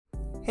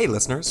Hey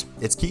listeners,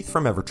 it's Keith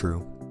from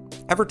Evertrue.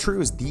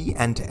 Evertrue is the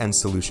end-to-end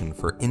solution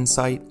for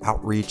insight,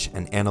 outreach,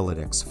 and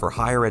analytics for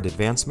higher ed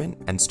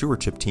advancement and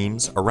stewardship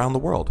teams around the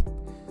world.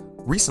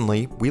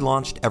 Recently, we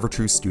launched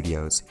Evertrue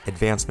Studios,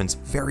 Advancement's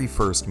very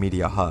first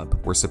media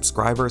hub, where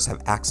subscribers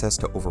have access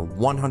to over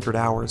 100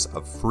 hours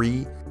of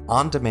free,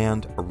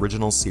 on-demand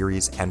original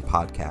series and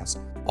podcasts,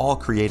 all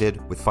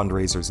created with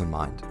fundraisers in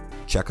mind.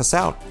 Check us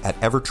out at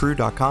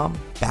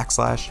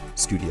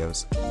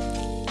evertrue.com/studios.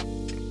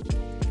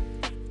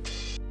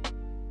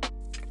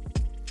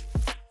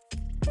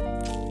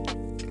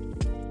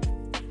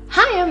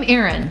 Hi, I'm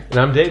Erin. And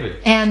I'm David.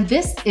 And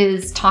this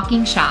is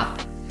Talking Shop.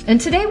 And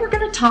today we're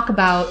going to talk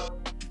about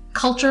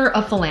culture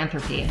of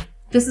philanthropy.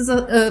 This is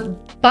a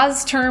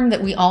buzz term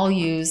that we all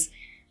use.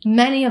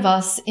 Many of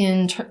us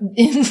in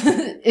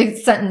a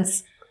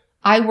sentence,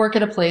 I work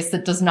at a place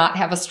that does not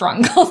have a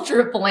strong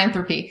culture of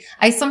philanthropy.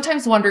 I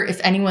sometimes wonder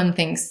if anyone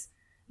thinks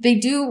they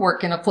do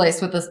work in a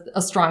place with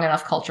a strong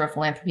enough culture of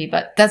philanthropy,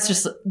 but that's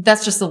just a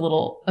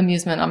little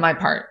amusement on my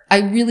part.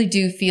 I really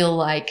do feel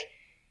like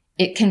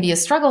it can be a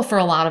struggle for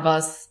a lot of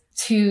us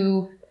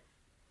to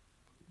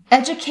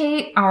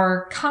educate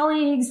our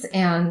colleagues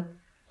and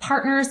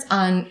partners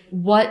on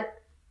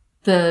what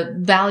the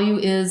value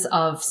is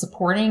of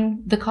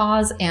supporting the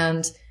cause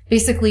and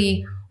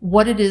basically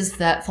what it is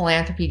that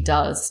philanthropy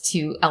does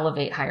to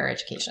elevate higher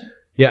education.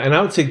 Yeah, and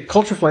I would say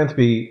culture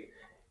philanthropy,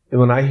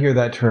 when I hear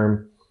that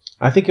term,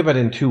 I think of it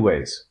in two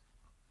ways.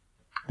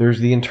 There's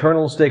the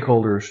internal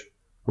stakeholders,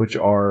 which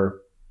are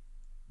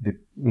the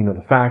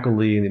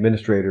faculty and the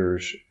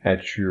administrators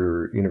at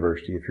your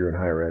university if you're in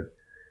higher ed.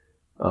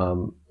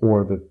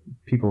 Or the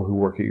people who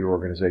work at your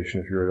organization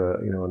if you're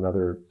at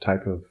another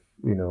type of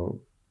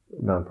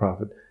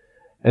nonprofit,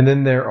 and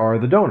then there are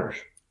the donors.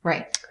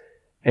 Right.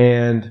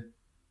 And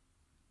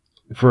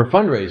for a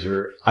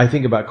fundraiser, I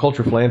think about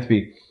culture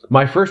philanthropy.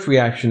 My first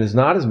reaction is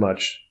not as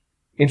much,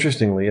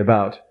 interestingly,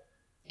 about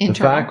the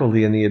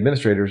faculty and the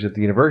administrators at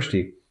the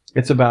university.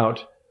 It's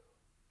about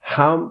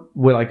how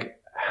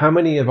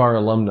many of our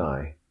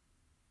alumni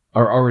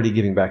are already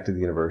giving back to the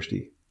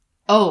university.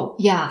 Oh,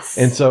 yes.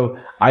 And so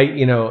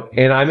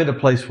and I'm at a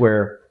place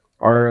where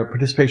our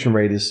participation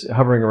rate is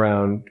hovering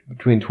around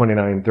between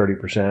 29 and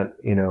 30%,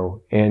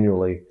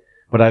 annually.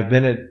 But I've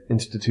been at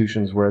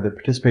institutions where the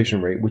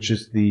participation rate, which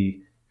is if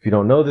you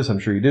don't know this, I'm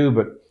sure you do,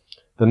 but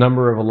the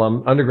number of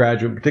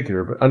undergraduate in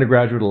particular, but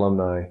undergraduate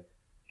alumni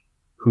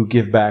who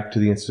give back to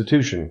the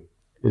institution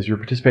is your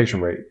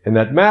participation rate. And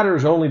that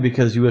matters only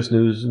because U.S.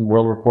 News and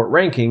World Report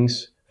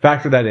rankings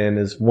factor that in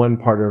as one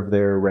part of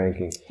their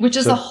ranking. Which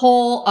is a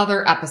whole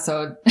other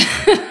episode.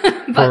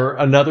 For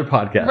another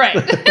podcast. Right.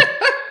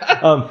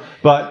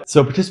 But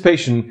so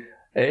participation,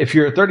 if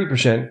you're at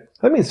 30%,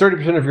 that means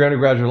 30% of your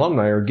undergraduate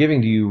alumni are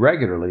giving to you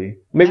regularly.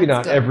 Maybe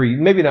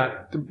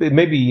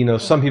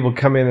some people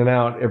come in and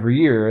out every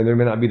year and there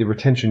may not be the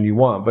retention you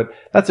want, but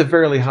that's a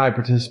fairly high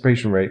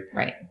participation rate.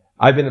 Right.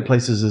 I've been at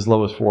places as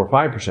low as 4 or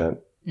 5%.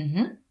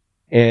 Mm-hmm.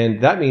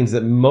 And that means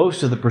that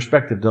most of the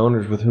prospective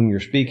donors with whom you're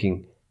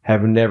speaking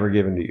have never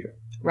given to you.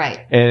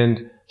 Right.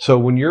 And so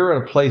when you're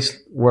in a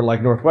place where,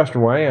 like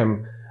Northwestern, where I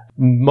am,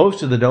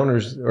 most of the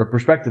donors or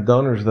prospective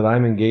donors that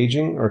I'm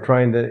engaging or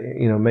trying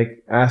to,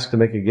 ask to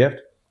make a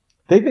gift,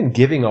 they've been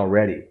giving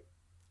already.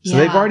 So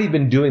they've already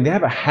been they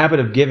have a habit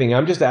of giving.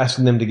 I'm just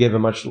asking them to give a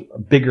much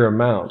bigger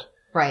amount.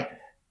 Right.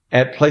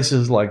 At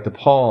places like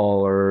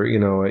DePaul or,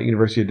 at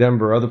University of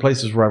Denver, or other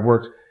places where I've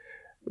worked,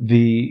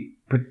 the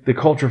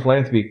culture of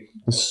philanthropy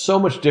is so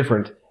much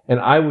different. And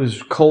I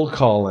was cold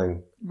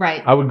calling.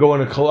 Right. I would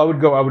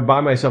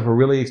buy myself a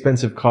really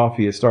expensive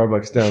coffee at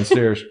Starbucks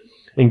downstairs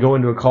and go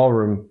into a call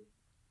room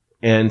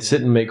and sit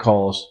and make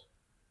calls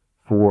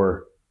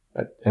for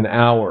an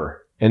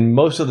hour. And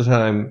most of the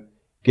time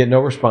get no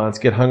response,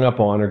 get hung up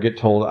on, or get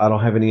told, I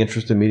don't have any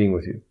interest in meeting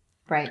with you.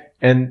 Right.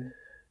 And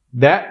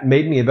that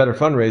made me a better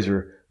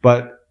fundraiser.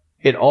 But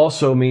it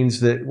also means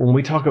that when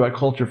we talk about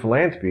culture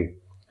philanthropy,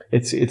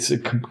 it's a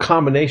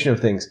combination of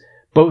things.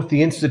 Both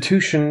the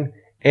institution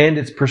and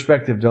its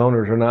prospective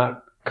donors are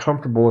not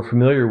comfortable or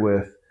familiar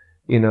with,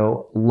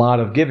 a lot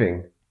of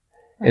giving.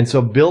 Right. And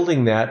so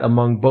building that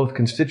among both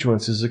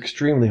constituents is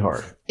extremely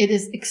hard. It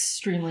is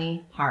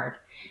extremely hard.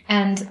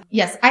 And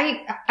yes,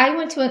 I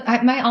went to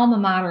my alma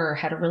mater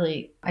had a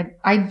really,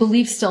 I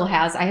believe still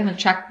has, I haven't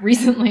checked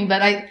recently,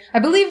 but I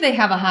believe they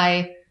have a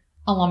high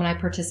alumni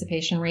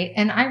participation rate.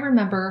 And I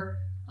remember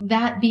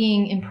that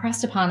being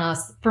impressed upon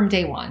us from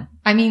day one.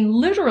 I mean,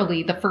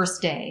 literally the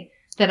first day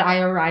that I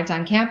arrived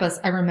on campus,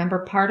 I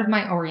remember part of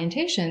my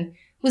orientation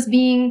was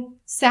being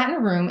sat in a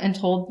room and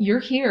told,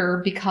 you're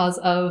here because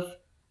of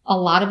a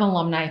lot of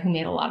alumni who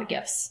made a lot of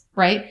gifts,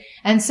 right?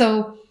 And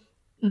so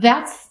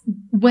that's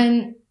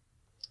when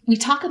we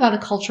talk about a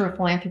culture of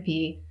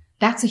philanthropy,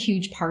 that's a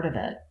huge part of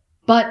it.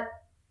 But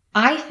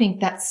I think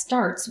that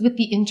starts with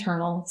the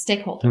internal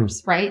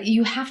stakeholders, right?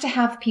 You have to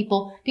have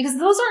people, because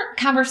those aren't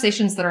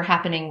conversations that are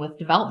happening with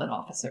development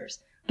officers.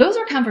 Those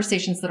are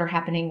conversations that are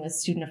happening with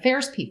student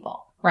affairs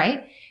people,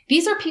 right?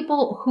 These are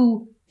people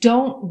who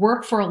don't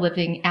work for a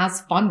living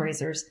as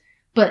fundraisers,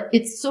 but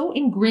it's so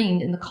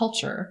ingrained in the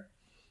culture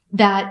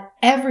that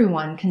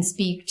everyone can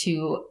speak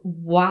to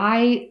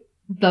why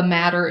the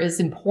matter is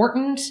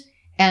important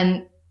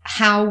and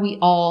how we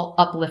all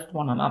uplift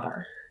one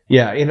another.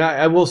 Yeah, and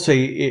I will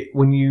say,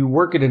 when you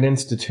work at an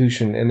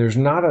institution and there's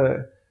not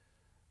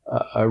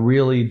a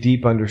really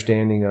deep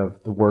understanding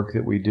of the work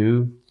that we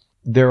do,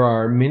 there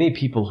are many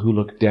people who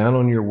look down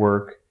on your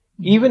work,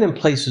 even in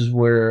places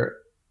where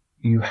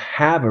you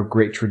have a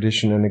great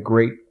tradition and a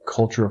great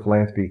culture of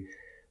philanthropy.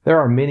 There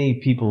are many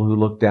people who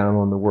look down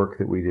on the work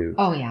that we do.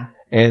 Oh, yeah.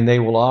 And they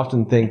will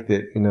often think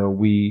that,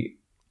 we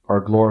are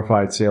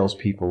glorified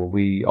salespeople.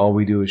 All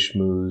we do is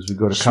schmooze. We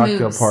go to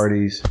cocktail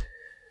parties.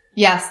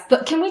 Yes.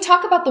 But can we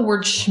talk about the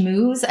word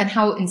schmooze and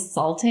how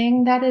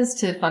insulting that is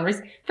to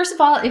fundraising? First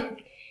of all,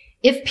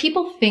 if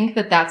people think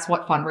that that's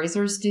what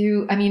fundraisers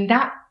do, I mean,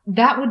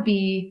 that would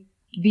be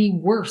the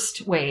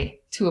worst way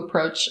to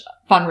approach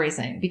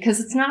fundraising,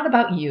 because it's not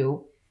about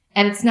you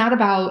and it's not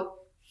about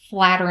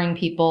flattering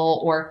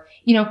people or,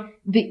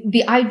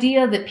 the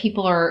idea that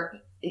people are,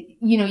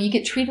 you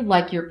get treated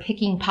like you're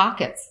picking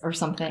pockets or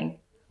something.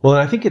 Well,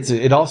 and I think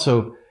it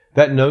also,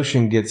 that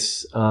notion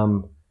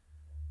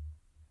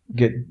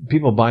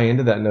people buy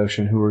into that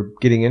notion who are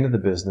getting into the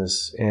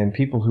business, and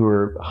people who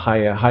are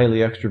highly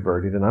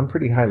extroverted, and I'm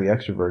pretty highly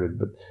extroverted,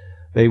 but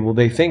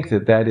they think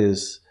that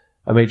is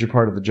a major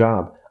part of the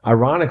job.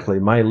 Ironically,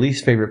 my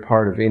least favorite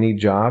part of any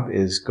job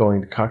is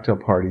going to cocktail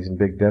parties and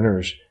big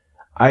dinners.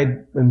 I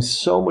am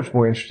so much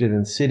more interested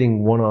in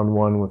sitting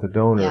one-on-one with a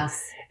donor.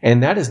 Yes.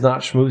 And that is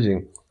not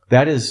schmoozing.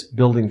 That is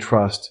building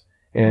trust.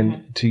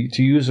 And to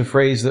use a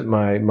phrase that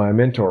my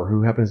mentor,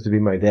 who happens to be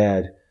my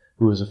dad,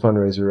 who was a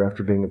fundraiser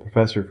after being a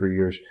professor for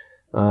years,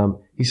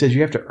 he says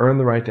you have to earn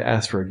the right to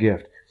ask for a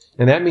gift.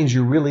 And that means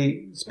you're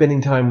really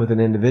spending time with an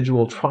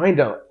individual, trying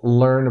to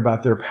learn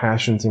about their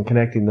passions and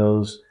connecting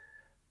those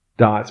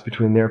dots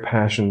between their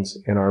passions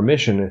and our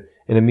mission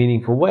in a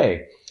meaningful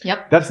way.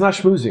 Yep. That's not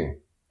schmoozing.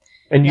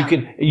 And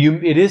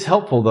it is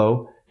helpful,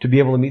 though, to be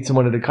able to meet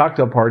someone at a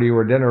cocktail party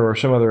or a dinner or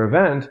some other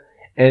event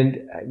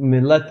and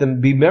let them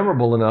be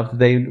memorable enough that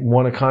they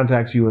want to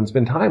contact you and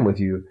spend time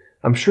with you.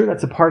 I'm sure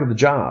that's a part of the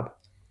job.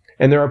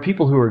 And there are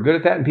people who are good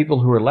at that and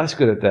people who are less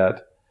good at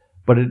that.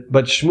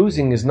 But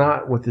schmoozing is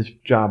not what this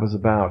job is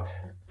about.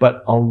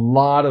 But a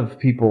lot of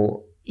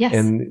people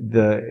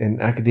in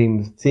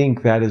academia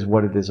think that is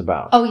what it is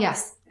about. Oh,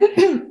 yes.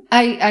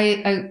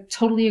 I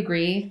totally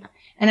agree.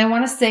 And I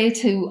want to say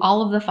to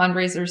all of the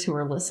fundraisers who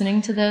are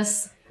listening to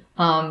this,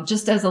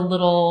 just as a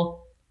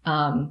little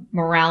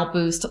morale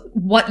boost,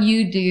 what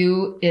you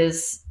do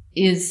is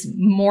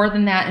more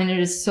than that, and it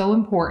is so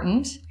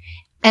important.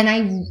 And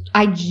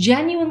I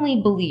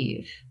genuinely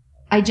believe,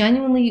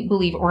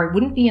 or I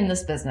wouldn't be in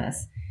this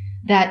business,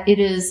 that it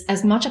is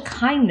as much a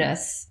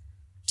kindness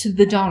to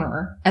the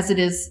donor as it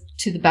is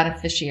to the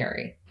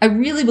beneficiary. I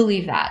really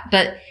believe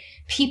that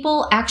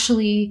people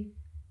actually,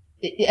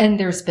 and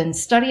there's been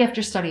study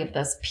after study of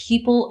this,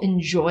 people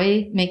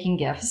enjoy making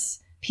gifts.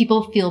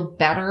 People feel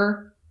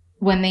better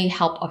when they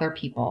help other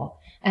people.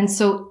 And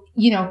so,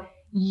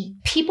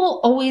 people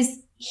always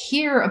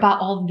hear about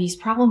all of these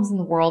problems in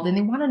the world and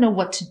they want to know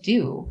what to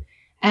do.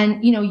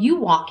 And, you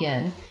walk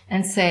in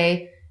and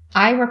say,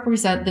 I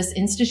represent this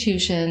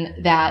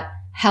institution that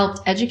helped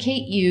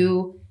educate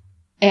you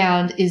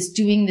and is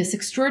doing this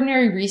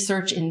extraordinary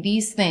research in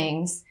these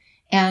things.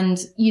 And,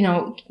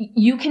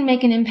 you can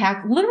make an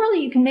impact.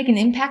 Literally, you can make an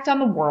impact on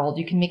the world.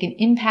 You can make an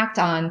impact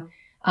on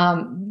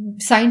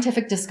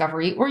scientific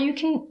discovery, or you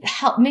can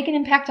help make an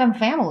impact on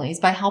families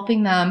by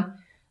helping them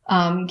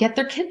get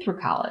their kid through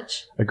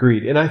college.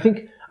 Agreed. And I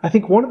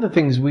think one of the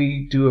things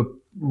we do a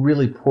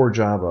really poor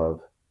job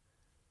of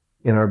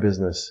in our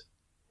business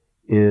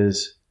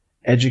is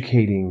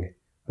educating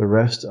the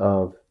rest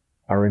of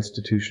our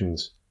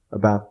institutions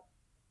about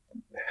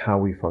how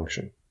we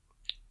function.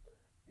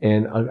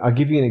 And I'll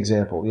give you an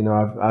example.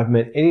 I've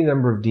met any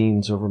number of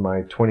deans over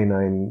my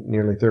 29,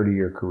 nearly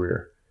 30-year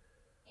career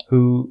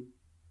who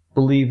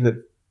believe that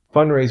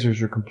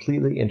fundraisers are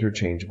completely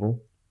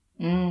interchangeable,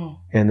 and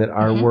that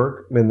our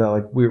work, and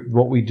that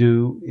what we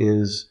do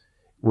is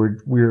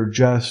we're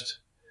just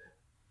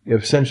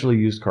essentially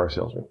used car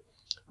salesmen.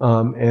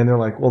 And they're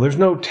like, well, there's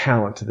no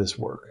talent to this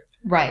work.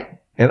 Right.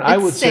 And I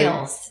would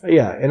sales.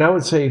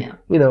 say,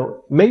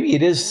 maybe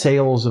it is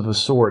sales of a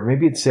sort.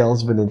 Maybe it's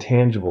sales of an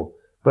intangible.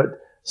 But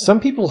some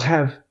people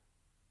have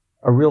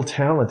a real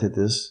talent at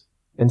this,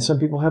 and some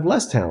people have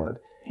less talent.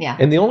 Yeah.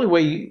 And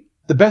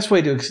the best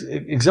way to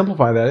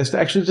exemplify that is to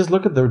actually just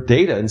look at their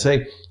data and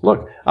say,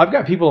 look, I've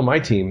got people on my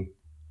team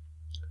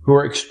who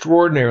are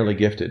extraordinarily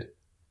gifted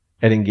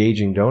at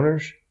engaging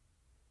donors,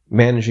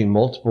 managing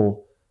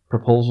multiple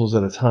proposals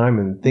at a time,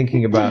 and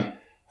thinking about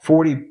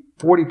 40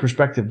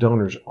 prospective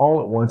donors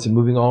all at once and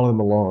moving all of them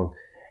along.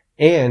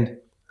 And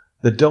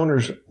the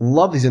donors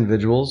love these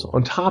individuals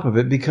on top of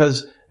it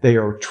because they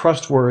are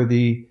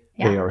trustworthy,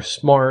 they are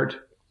smart,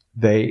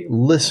 they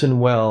listen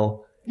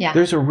well. Yeah.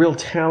 There's a real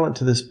talent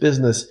to this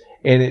business,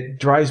 and it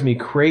drives me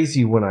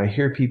crazy when I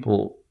hear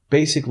people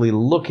basically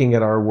looking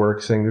at our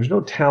work saying there's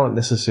no talent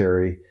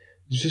necessary.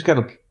 You just got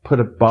to put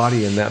a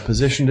body in that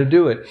position to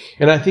do it.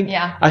 And I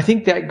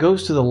think that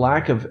goes to the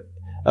lack of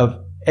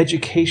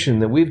education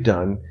that we've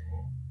done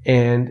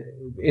and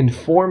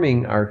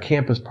informing our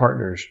campus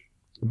partners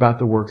about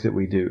the work that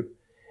we do.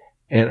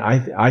 And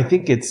I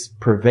think it's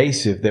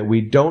pervasive that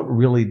we don't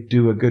really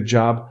do a good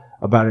job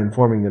about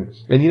informing them.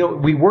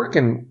 And, we work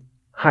in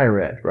higher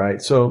ed,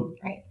 right? So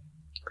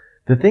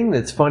the thing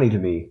that's funny to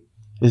me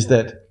is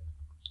that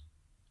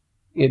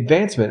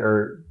advancement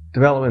or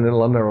development and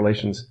alumni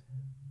relations,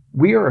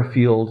 we are a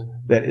field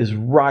that is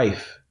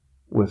rife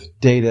with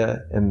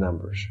data and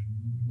numbers.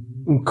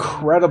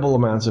 Incredible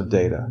amounts of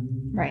data.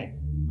 Right.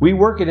 We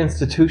work at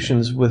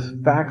institutions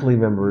with faculty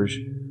members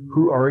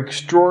who are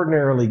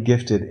extraordinarily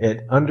gifted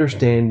at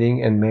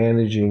understanding and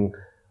managing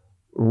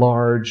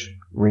large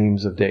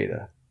reams of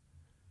data.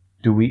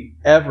 Do we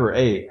ever,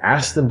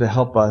 ask them to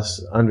help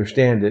us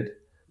understand it?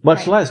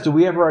 Much less do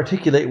we ever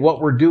articulate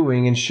what we're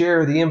doing and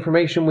share the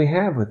information we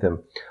have with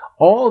them.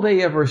 All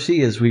they ever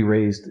see is we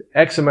raised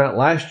X amount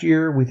last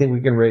year. We think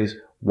we can raise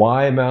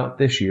Y amount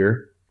this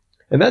year.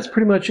 And that's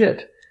pretty much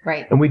it.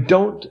 Right. And we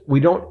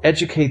don't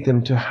educate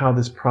them to how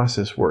this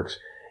process works.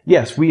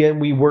 Yes,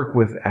 we work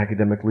with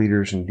academic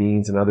leaders and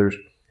deans and others,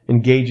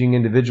 engaging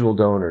individual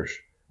donors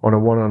on a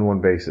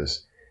one-on-one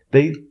basis.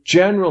 They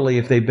generally,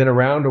 if they've been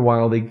around a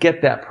while, they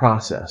get that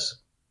process.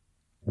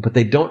 But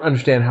they don't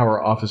understand how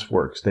our office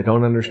works. They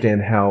don't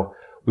understand how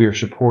we are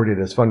supported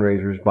as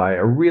fundraisers by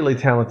a really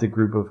talented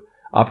group of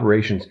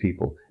operations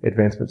people,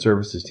 advancement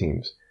services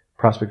teams,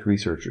 prospect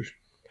researchers.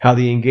 How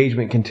the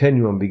engagement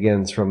continuum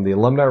begins from the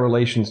alumni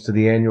relations to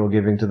the annual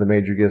giving to the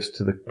major gifts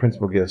to the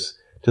principal gifts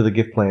to the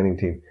gift planning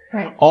team.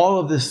 Right. All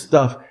of this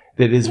stuff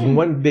that is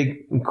one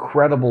big,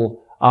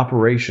 incredible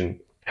operation,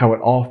 how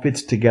it all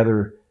fits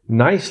together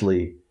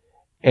nicely.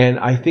 And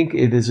I think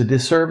it is a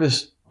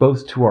disservice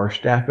both to our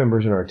staff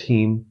members and our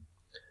team,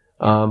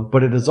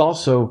 but it is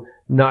also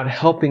not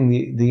helping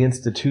the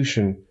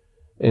institution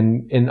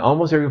in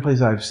almost every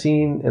place I've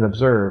seen and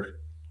observed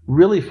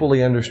really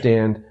fully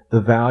understand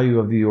the value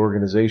of the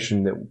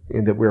organization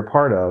that we're a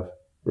part of,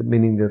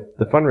 meaning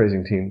the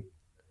fundraising team,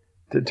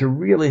 to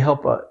really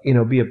help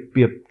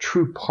be a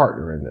true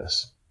partner in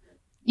this.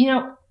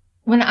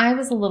 When I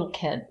was a little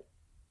kid,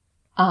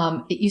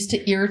 it used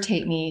to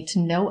irritate me to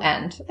no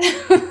end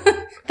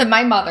that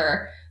my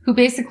mother, who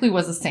basically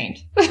was a saint,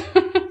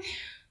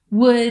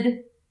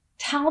 would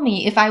tell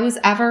me if I was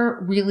ever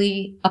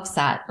really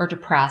upset or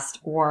depressed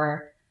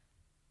or,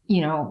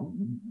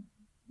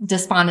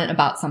 despondent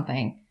about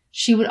something.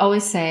 She would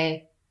always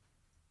say,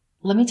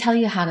 let me tell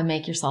you how to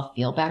make yourself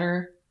feel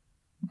better.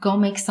 Go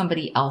make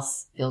somebody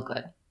else feel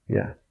good.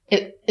 Yeah.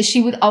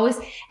 She would always,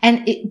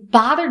 and it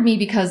bothered me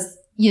because,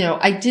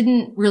 I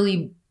didn't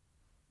really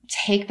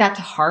take that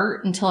to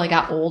heart until I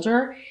got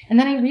older. And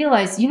then I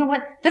realized, you know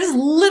what? That is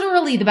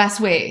literally the best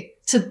way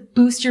to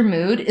boost your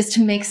mood is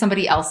to make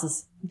somebody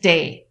else's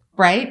day,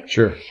 right?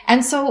 Sure.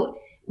 And so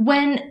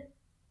when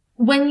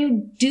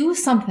you do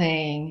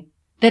something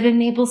that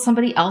enables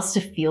somebody else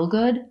to feel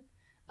good,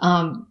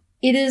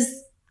 it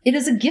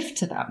is a gift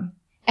to them.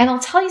 And I'll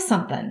tell you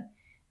something.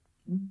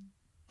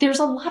 There's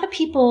a lot of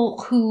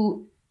people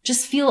who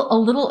just feel a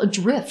little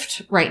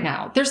adrift right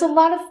now. There's a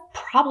lot of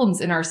problems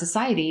in our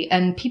society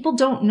and people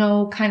don't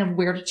know kind of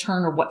where to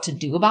turn or what to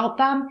do about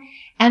them.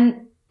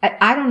 And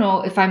I don't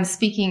know if I'm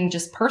speaking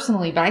just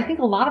personally, but I think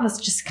a lot of us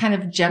just kind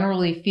of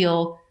generally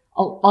feel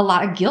a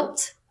lot of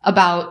guilt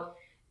about,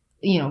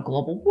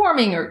 global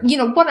warming or,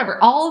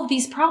 whatever, all of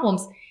these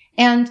problems.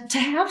 And to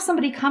have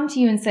somebody come to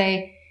you and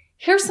say,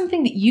 here's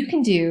something that you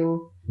can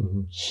do.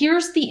 Mm-hmm.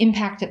 Here's the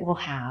impact it will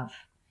have.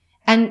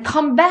 And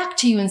come back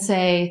to you and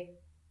say,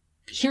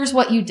 here's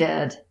what you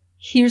did.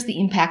 Here's the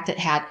impact it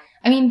had.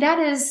 I mean, that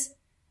is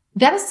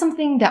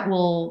something that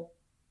will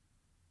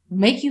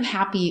make you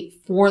happy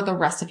for the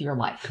rest of your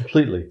life.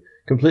 Completely.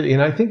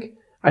 And I think,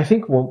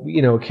 well,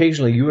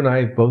 occasionally you and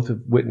I both have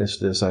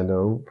witnessed this, I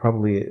know,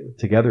 probably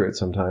together at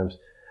sometimes,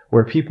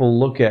 where people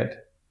look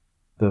at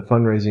the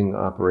fundraising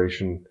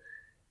operation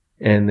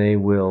and they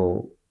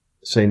will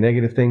say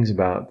negative things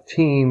about the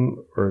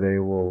team, or they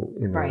will,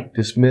 right.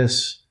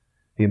 dismiss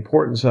the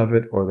importance of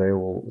it, or they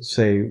will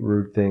say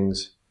rude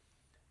things.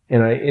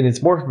 And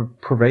it's more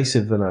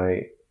pervasive than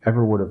I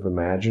ever would have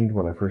imagined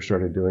when I first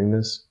started doing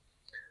this.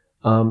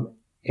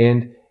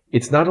 And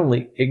it's not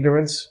only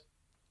ignorance,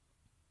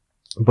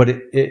 but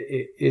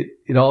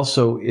it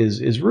also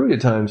is rude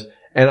at times.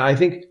 And I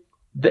think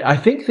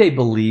they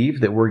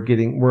believe that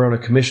we're on a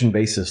commission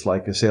basis,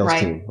 like a sales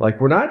right. team. Like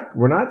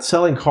we're not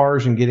selling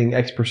cars and getting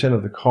X%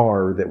 of the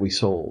car that we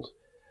sold.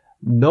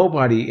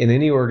 Nobody in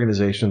any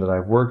organization that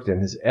I've worked in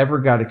has ever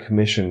got a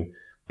commission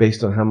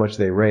based on how much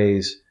they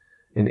raise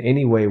in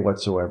any way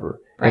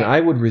whatsoever. Right. And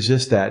I would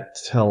resist that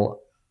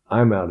till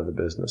I'm out of the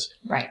business.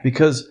 Right.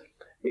 Because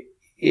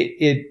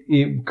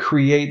it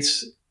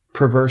creates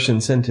perverse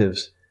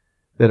incentives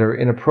that are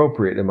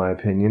inappropriate, in my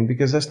opinion,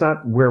 because that's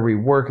not where we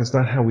work. It's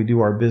not how we do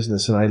our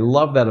business. And I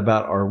love that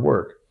about our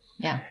work.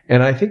 Yeah.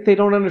 And I think they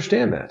don't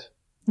understand that.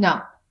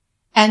 No.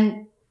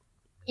 And,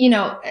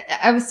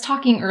 I was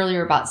talking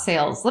earlier about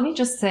sales. Let me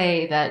just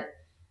say that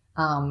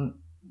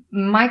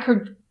my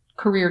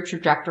career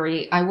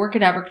trajectory, I work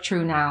at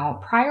Evertrue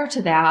now. Prior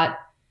to that,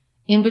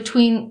 in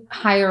between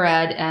higher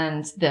ed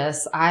and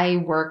this, I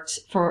work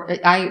for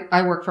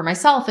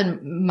myself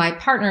and my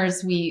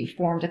partners. We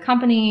formed a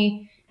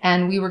company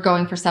and we were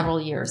going for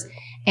several years.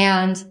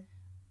 And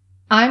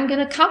I'm going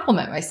to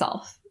compliment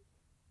myself.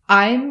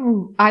 I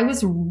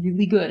was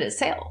really good at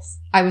sales.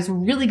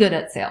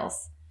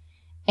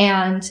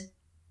 And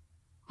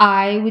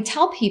I would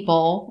tell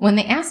people when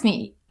they asked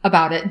me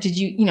about it,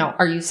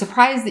 are you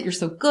surprised that you're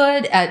so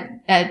good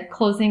at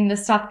closing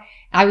this stuff?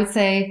 I would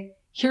say,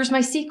 here's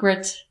my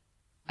secret.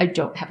 I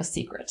don't have a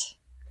secret.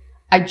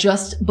 I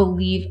just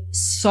believe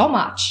so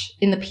much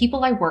in the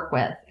people I work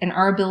with and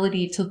our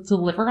ability to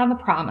deliver on the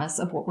promise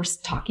of what we're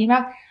talking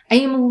about. I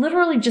am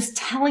literally just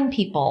telling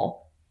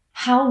people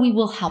how we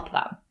will help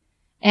them.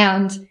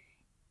 And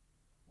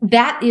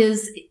that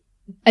is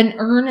an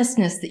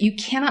earnestness that you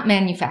cannot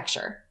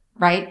manufacture,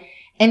 right?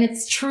 And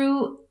it's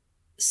true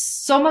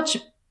so much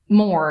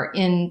more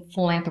in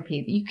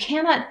philanthropy. You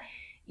cannot,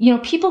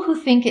 people who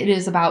think it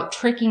is about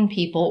tricking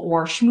people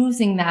or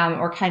schmoozing them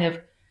or kind of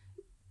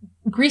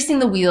greasing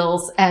the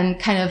wheels and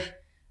kind of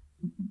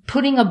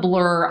putting a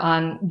blur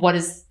on what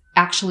is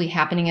actually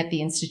happening at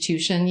the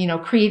institution,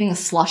 creating a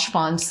slush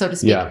fund, so to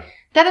speak. Yeah.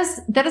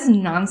 That is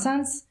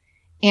nonsense.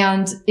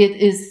 And it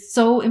is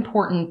so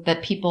important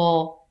that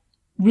people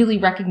really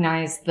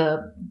recognize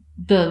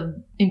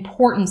the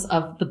importance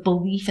of the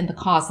belief in the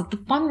cause that the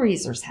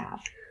fundraisers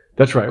have.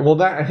 That's right.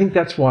 Well, I think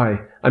that's why,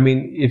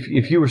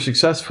 if you were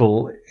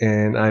successful,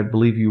 and I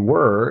believe you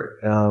were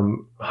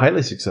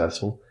highly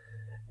successful,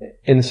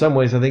 in some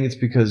ways, I think it's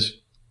because,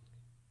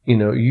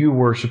 you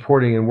were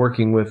supporting and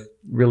working with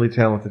really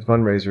talented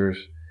fundraisers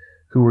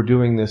who were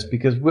doing this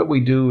because what we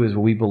do is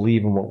we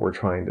believe in what we're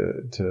trying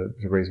to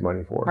raise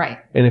money for. Right.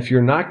 And if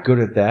you're not good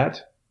at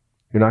that,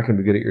 you're not going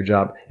to be good at your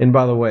job. And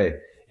by the way,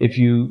 if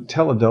you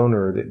tell a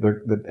donor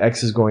that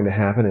X is going to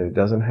happen and it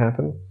doesn't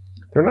happen,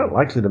 they're not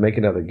likely to make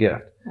another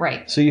gift.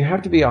 Right. So you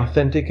have to be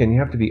authentic and you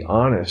have to be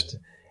honest.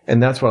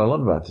 And that's what I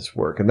love about this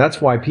work. And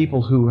that's why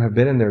people who have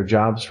been in their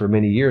jobs for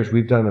many years,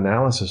 we've done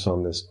analysis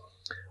on this,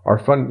 are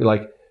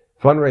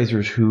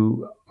fundraisers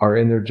who are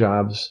in their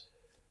jobs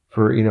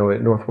for,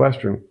 at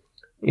Northwestern,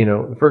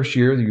 the first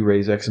year you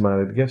raise X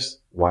amount of gifts,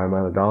 Y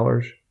amount of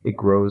dollars. It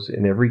grows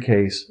in every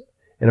case.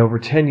 And over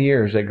 10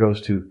 years, that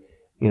goes to,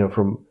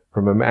 from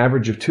an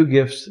average of 2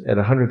 gifts at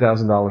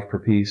 $100,000 per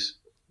piece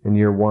in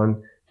year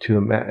 1 to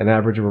an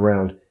average of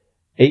around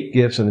 8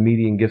 gifts, and the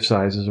median gift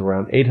size is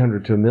around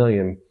 800 to $1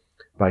 million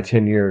by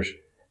 10 years.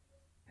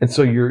 And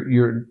so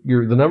the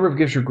number of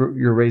gifts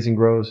you're raising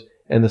grows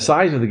and the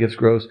size of the gifts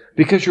grows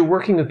because you're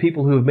working with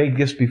people who have made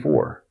gifts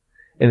before,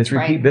 and it's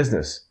repeat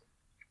business.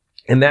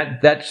 And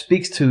that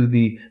speaks to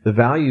the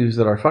values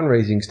that our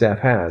fundraising staff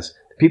has.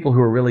 People who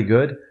are really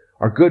good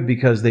are good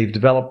because they've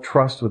developed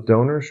trust with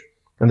donors.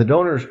 And the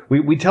donors,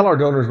 we tell our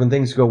donors when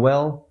things go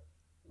well,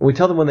 and we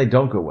tell them when they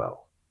don't go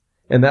well.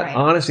 And that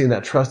honesty and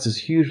that trust is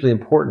hugely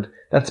important.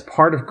 That's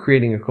part of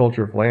creating a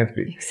culture of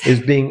philanthropy, is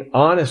being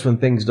honest when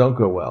things don't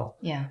go well.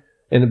 Yeah.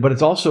 But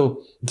it's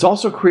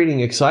also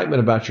creating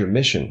excitement about your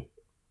mission.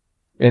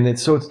 And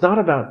it's not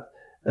about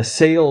a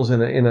sales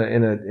in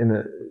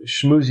a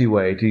schmoozy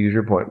way, to use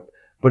your point,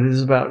 but it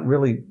is about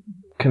really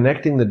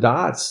connecting the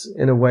dots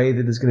in a way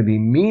that is going to be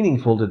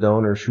meaningful to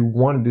donors who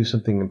want to do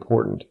something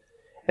important.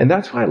 And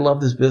that's why I love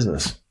this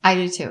business. I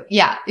do too.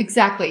 Yeah,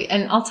 exactly.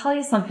 And I'll tell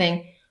you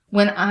something.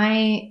 When we're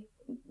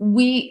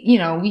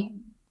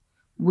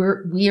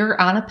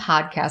on a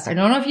podcast. I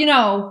don't know if you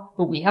know,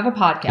 but we have a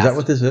podcast. Is that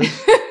what this is?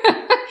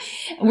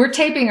 We're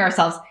taping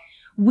ourselves.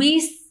 We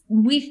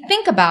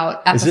think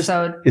about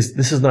episode.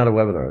 This is not a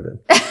webinar then?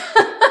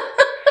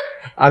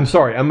 I'm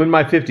sorry. I'm in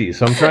my 50s,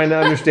 so I'm trying to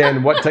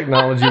understand what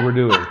technology we're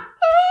doing.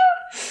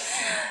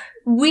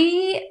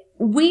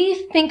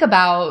 We think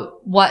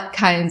about what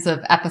kinds of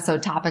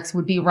episode topics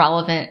would be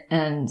relevant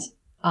and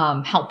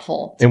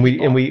helpful to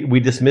people. And we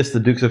dismissed the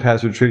Dukes of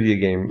Hazzard trivia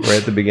game right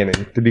at the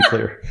beginning, to be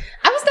clear.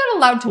 I was not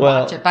allowed to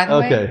watch it, by the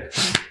way.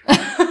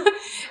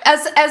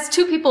 As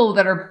two people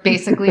that are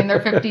basically in their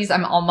 50s,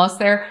 I'm almost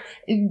there.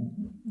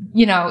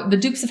 The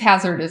Dukes of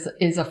Hazzard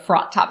is a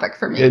fraught topic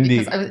for me. Indeed.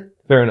 Because I was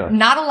fair enough.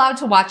 Not allowed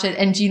to watch it.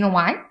 And do you know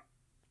why?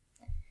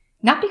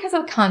 Not because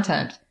of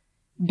content,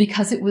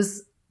 because it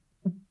was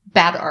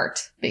bad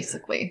art,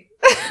 basically.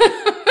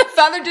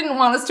 Father didn't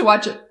want us to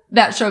watch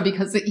that show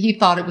because he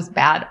thought it was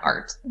bad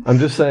art. I'm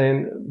just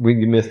saying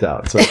you missed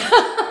out. So.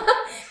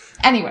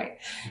 Anyway,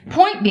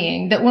 point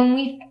being that when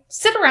we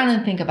sit around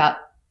and think about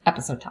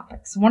episode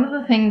topics, one of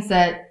the things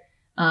that,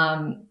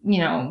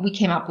 we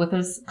came up with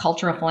was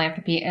culture of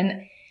philanthropy.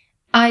 And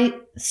I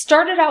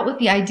started out with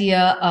the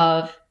idea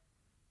of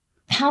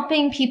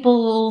helping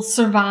people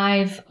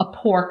survive a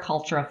poor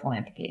culture of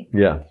philanthropy.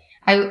 Yeah.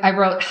 I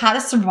wrote how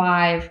to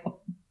survive a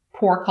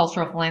poor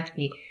culture of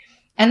philanthropy.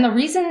 And the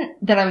reason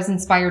that I was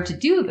inspired to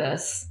do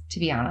this, to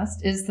be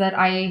honest, is that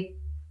I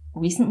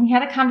recently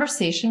had a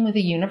conversation with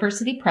a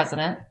university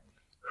president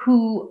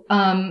who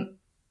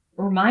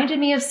reminded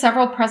me of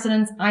several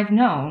presidents I've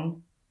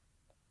known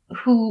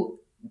who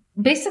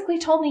basically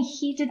told me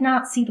he did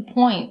not see the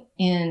point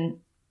in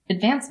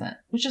advancement,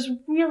 which is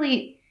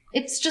really,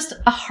 it's just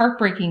a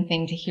heartbreaking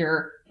thing to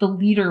hear the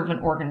leader of an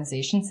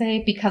organization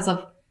say, because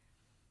of,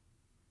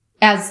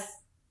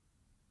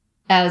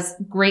 as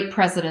great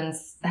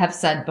presidents have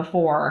said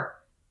before,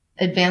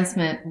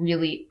 advancement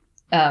really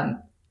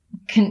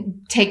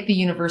can take the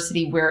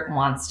university where it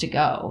wants to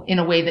go in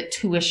a way that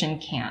tuition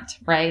can't,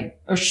 right?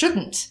 Or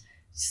shouldn't.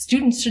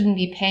 Students shouldn't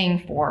be paying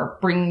for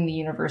bringing the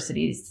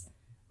university's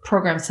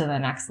programs to the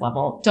next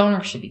level.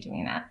 Donors should be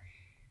doing that.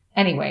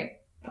 Anyway,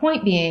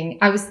 point being,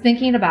 I was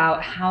thinking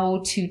about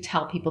how to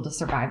tell people to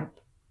survive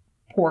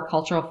poor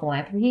cultural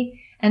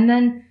philanthropy. And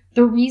then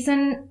the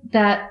reason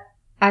that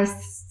I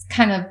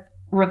kind of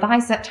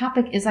revised that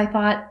topic is I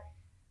thought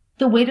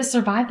the way to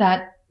survive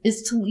that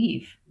is to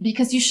leave,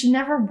 because you should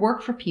never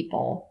work for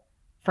people,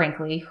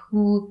 frankly,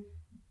 who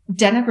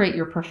denigrate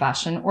your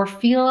profession or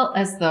feel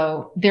as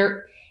though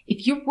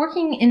if you're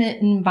working in an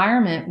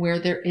environment where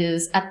there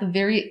is at the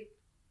very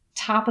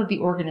top of the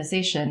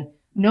organization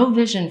no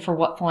vision for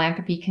what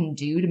philanthropy can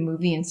do to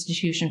move the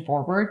institution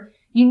forward,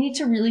 you need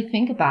to really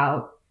think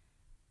about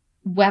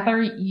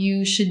whether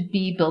you should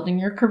be building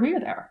your career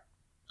there.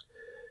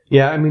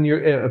 Yeah, I mean,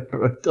 you're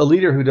a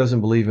leader who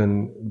doesn't believe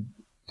in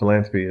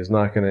philanthropy is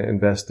not going to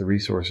invest the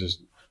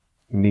resources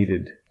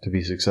needed to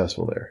be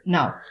successful there.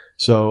 No.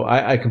 So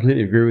I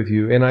completely agree with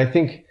you. And I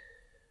think,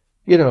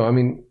 I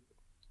mean,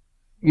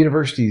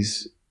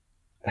 universities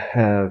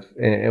have,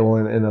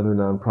 and other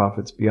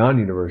nonprofits beyond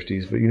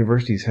universities, but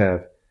universities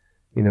have,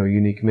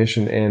 unique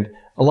mission and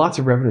lots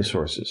of revenue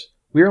sources.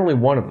 We're only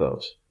one of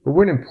those, but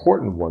we're an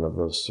important one of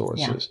those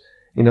sources.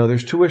 Yeah.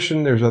 There's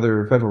tuition, there's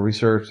other federal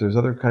research, there's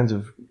other kinds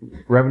of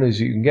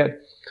revenues you can get,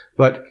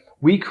 but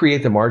we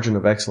create the margin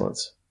of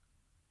excellence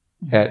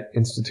at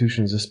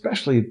institutions,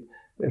 especially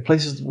in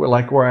places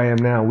like where I am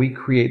now. We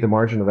create the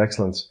margin of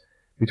excellence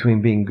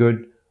between being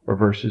good or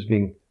versus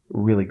being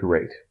really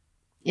great.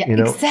 Yeah,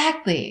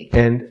 exactly.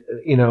 And,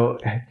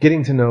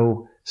 getting to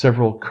know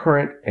several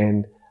current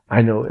and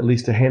I know at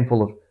least a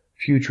handful of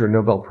future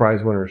Nobel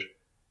Prize winners,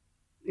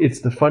 it's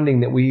the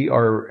funding that we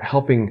are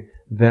helping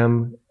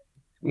them,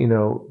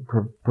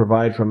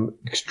 provide from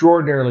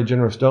extraordinarily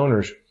generous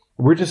donors.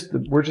 We're just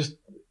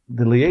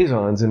the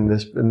liaisons in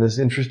this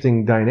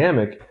interesting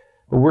dynamic.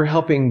 We're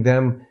helping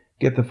them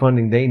get the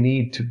funding they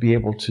need to be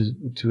able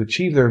to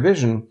achieve their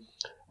vision,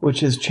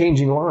 which is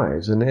changing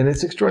lives. And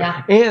it's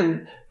extraordinary. Yeah.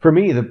 And for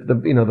me,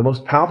 the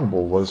most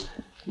palpable was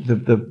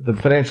the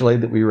financial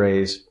aid that we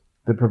raise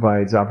that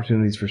provides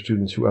opportunities for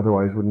students who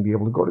otherwise wouldn't be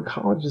able to go to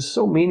college is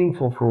so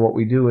meaningful for what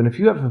we do. And if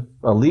you have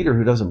a leader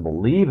who doesn't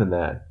believe in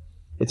that,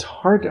 it's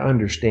hard to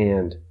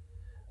understand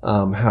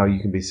how you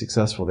can be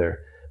successful there.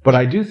 But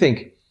I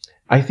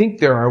think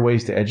there are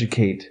ways to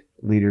educate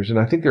leaders, and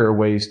I think there are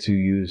ways to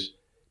use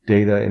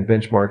data and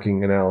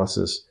benchmarking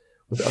analysis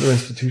with other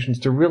institutions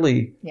to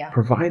really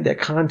provide that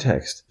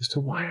context as to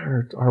why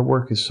our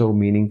work is so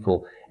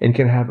meaningful and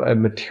can have a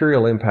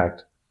material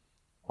impact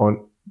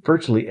on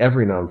virtually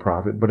every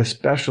nonprofit, but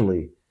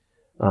especially,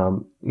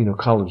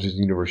 colleges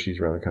and universities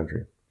around the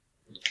country.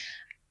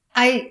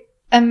 I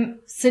am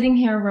sitting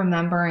here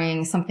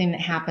remembering something that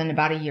happened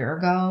about a year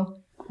ago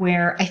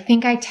where I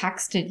think I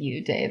texted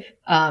you, Dave.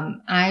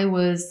 I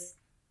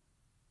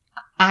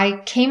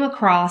came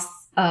across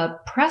a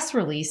press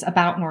release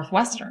about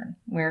Northwestern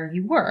where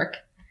you work.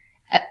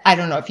 I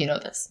don't know if you know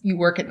this. You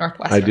work at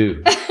Northwestern. I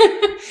do.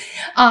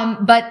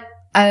 But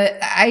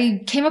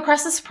I came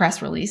across this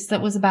press release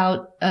that was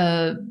about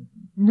a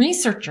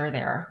researcher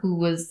there who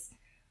was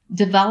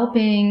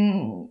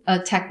developing a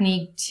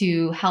technique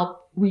to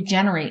help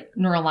regenerate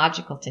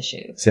neurological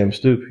tissue. Sam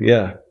Stoop,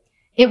 yeah.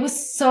 It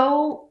was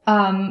so,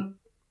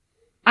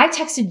 I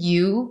texted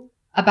you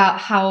about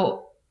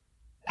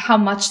how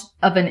much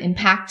of an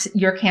impact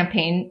your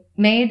campaign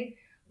made,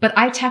 but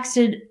I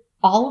texted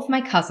all of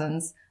my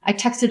cousins. I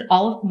texted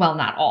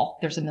not all,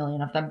 there's a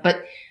million of them,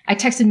 but I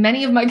texted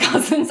many of my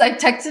cousins. I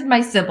texted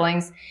my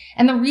siblings.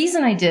 And the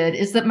reason I did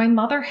is that my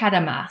mother had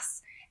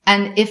MS.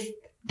 And if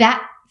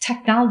that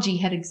technology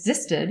had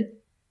existed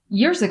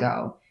years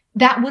ago,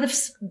 that would have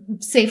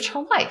saved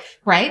her life,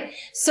 right?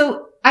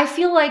 So I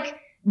feel like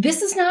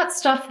this is not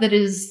stuff that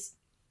is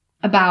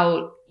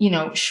about,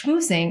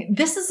 schmoozing.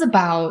 This is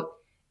about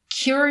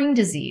curing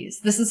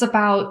disease. This is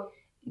about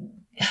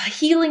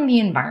healing the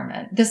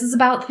environment. This is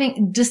about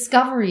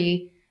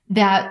discovery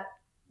that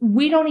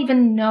we don't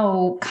even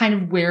know kind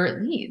of where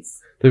it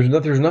leads.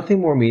 There's nothing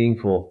more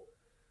meaningful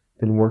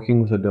than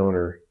working with a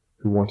donor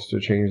who wants to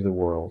change the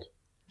world.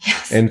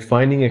 Yes. And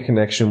finding a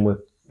connection with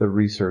the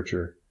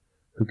researcher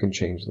who can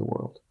change the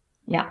world.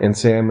 Yeah. And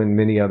Sam and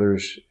many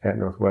others at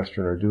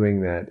Northwestern are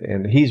doing that.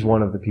 And he's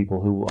one of the people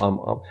who,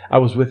 I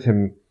was with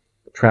him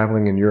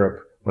traveling in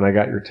Europe when I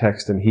got your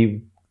text, and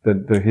his.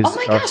 Oh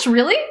my gosh,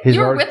 really?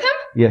 You were with him?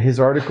 Yeah, his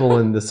article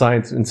in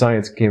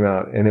Science came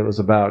out, and it was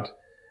about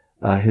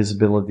his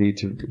ability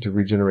to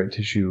regenerate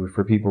tissue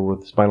for people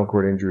with spinal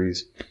cord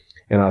injuries.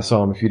 And I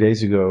saw him a few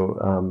days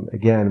ago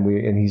again.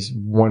 And he's a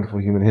wonderful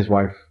human. His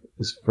wife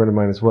is a friend of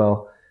mine as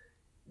well.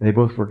 They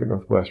both work at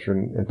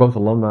Northwestern, and both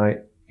alumni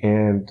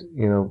and,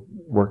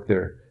 work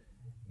there.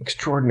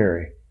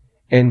 Extraordinary.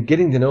 And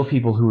getting to know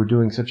people who are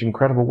doing such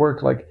incredible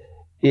work, like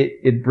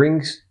it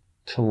brings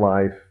to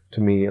life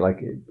to me, like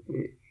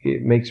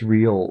it makes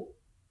real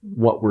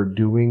what we're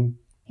doing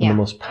in the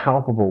most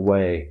palpable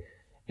way.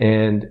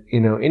 And,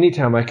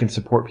 anytime I can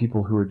support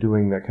people who are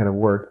doing that kind of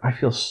work, I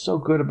feel so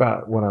good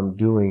about what I'm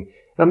doing.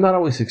 And I'm not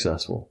always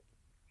successful.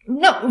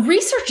 No,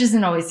 research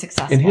isn't always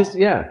successful.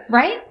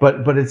 Right?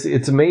 But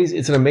it's amazing.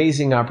 It's an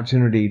amazing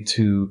opportunity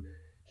to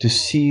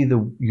see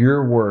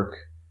your work,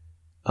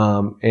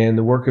 and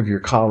the work of your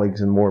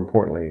colleagues, and more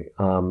importantly,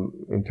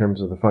 in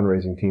terms of the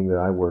fundraising team that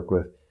I work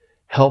with,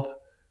 help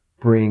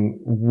bring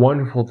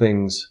wonderful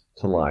things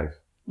to life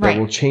that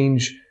will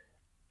change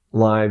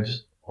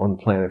lives on the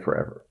planet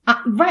forever.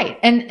 Right.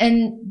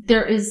 And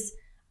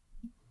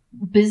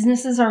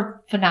businesses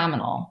are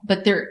phenomenal,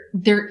 but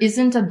there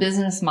isn't a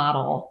business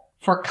model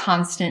for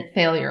constant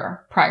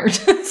failure prior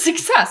to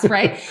success,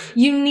 right?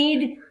 You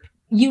need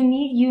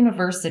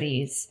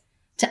universities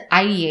to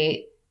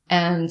ideate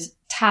and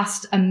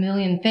test a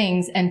million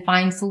things and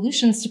find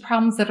solutions to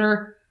problems that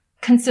are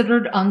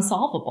considered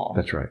unsolvable.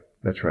 That's right.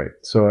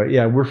 So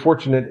we're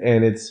fortunate,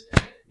 and it's,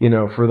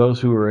 for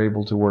those who are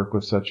able to work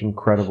with such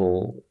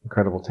incredible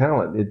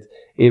talent,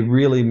 it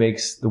really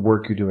makes the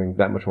work you're doing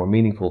that much more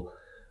meaningful.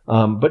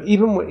 But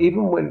even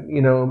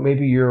when,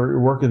 maybe your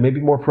work is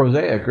maybe more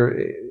prosaic, or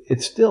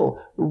it's still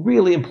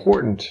really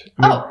important.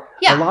 A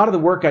lot of the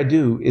work I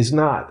do is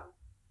not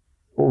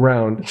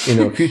around,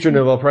 future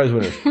Nobel Prize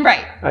winners.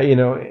 Right.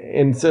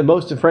 And so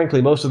most of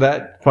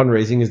that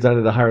fundraising is done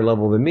at a higher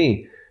level than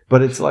me.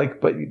 But it's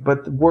like, but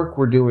the work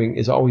we're doing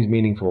is always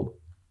meaningful,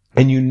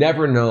 and you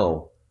never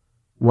know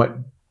what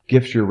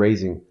gifts you're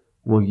raising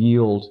will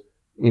yield,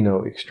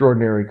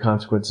 extraordinary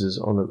consequences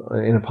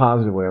in a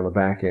positive way on the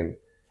back end.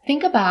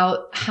 Think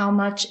about how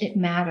much it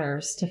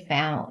matters to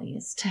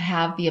families to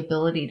have the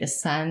ability to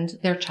send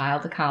their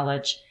child to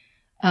college,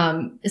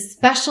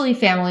 especially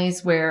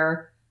families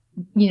where,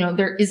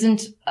 there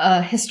isn't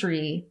a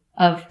history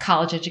of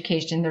college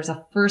education. There's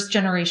a first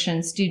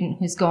generation student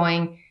who's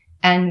going,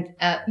 and,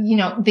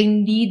 they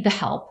need the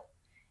help,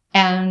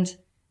 and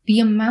the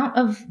amount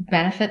of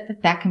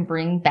benefit that can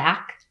bring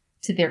back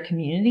to their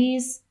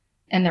communities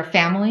and their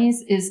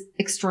families is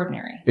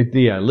extraordinary. It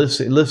lifts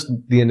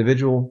the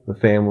individual, the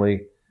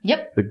family,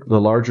 the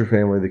larger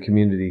family, the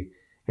community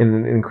in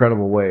an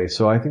incredible way.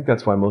 So I think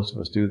that's why most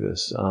of us do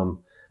this.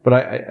 But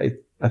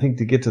I think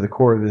to get to the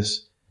core of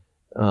this,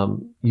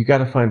 you got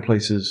to find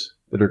places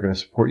that are going to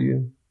support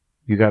you.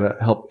 You got to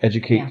help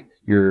educate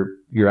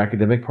your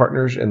academic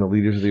partners and the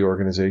leaders of the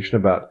organization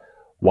about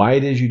why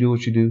it is you do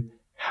what you do,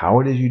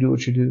 how it is you do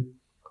what you do,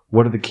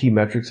 what are the key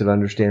metrics that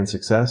understand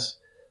success,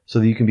 so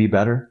that you can be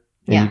better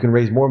and you can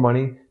raise more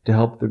money to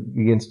help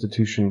the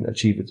institution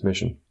achieve its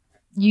mission.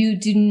 You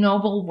do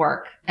noble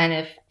work. And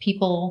if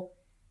people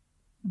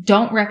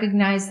don't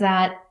recognize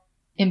that,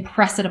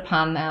 impress it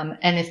upon them.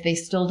 And if they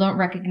still don't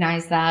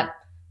recognize that,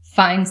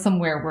 find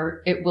somewhere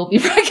where it will be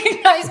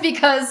recognized,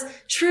 because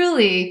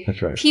truly,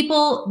 that's right,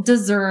 people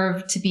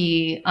deserve to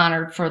be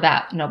honored for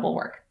that noble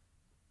work.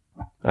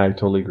 I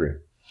totally agree.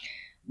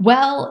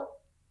 Well,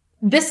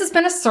 this has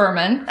been a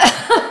sermon.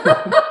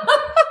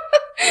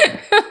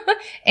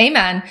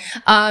 Amen.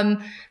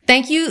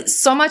 Thank you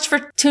so much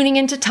for tuning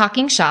into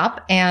Talking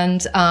Shop,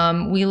 and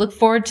we look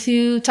forward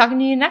to talking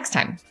to you next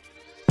time.